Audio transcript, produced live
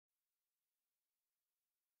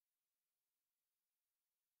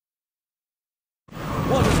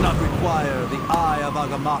One does not require the eye of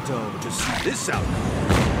Agamotto to see this out.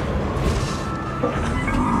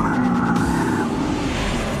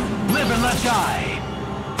 Live and let die!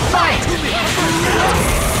 Fight!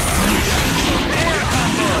 Air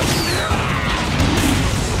combo!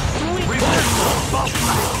 Reversal!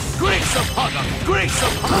 Grace of Haga! Grace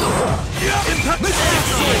of Haga! Impact! Mystic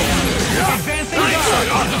Sword! Advancing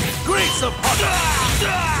guard! Grace of Haga!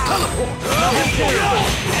 Teleport! Level 2!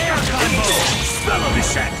 Air combo! Spell of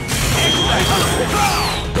Reset!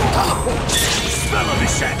 Teleport! Spell of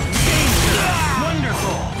Reset!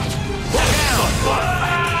 Wonderful!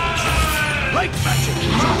 Light magic!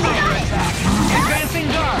 Fire attack! Advancing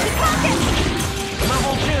guard!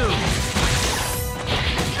 Level 2!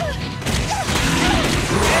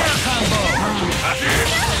 Air combo!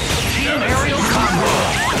 Team aerial combo!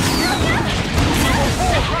 Level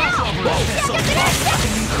 4 crossover attack!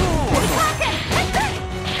 Cool!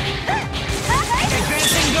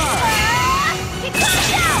 Advancing guard!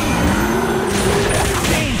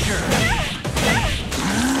 Danger! Down!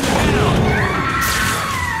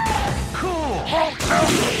 Cool!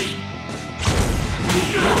 Level 1!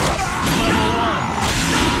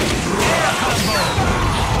 Air combo!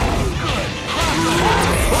 Good!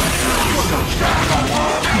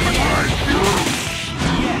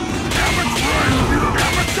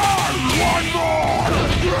 One more!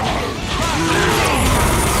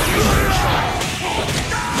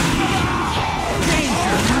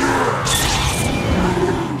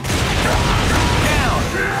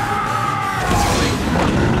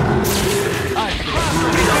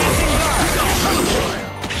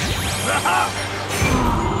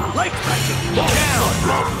 Light magic! Down!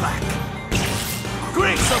 Back!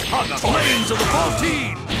 Grace of Haga! Flames of the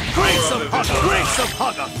 14! Grace of Haga! Grace of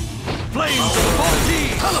Haga! Flames of the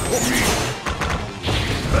 14! Teleport!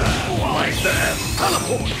 Like them!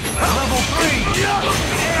 Teleport! Level 3!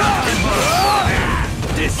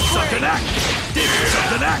 Dissucking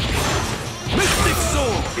Dissucking Mystic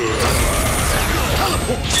Sword!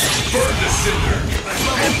 Teleport! Burn the cinder!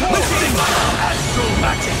 Mystic Astral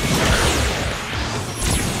Magic!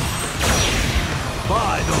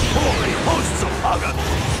 By the hoary hosts of Haga!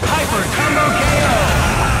 Hyper Combo KO!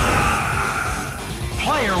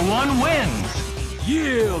 Player 1 wins!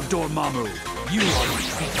 Yield, Dormammu! You are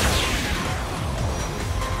defeated!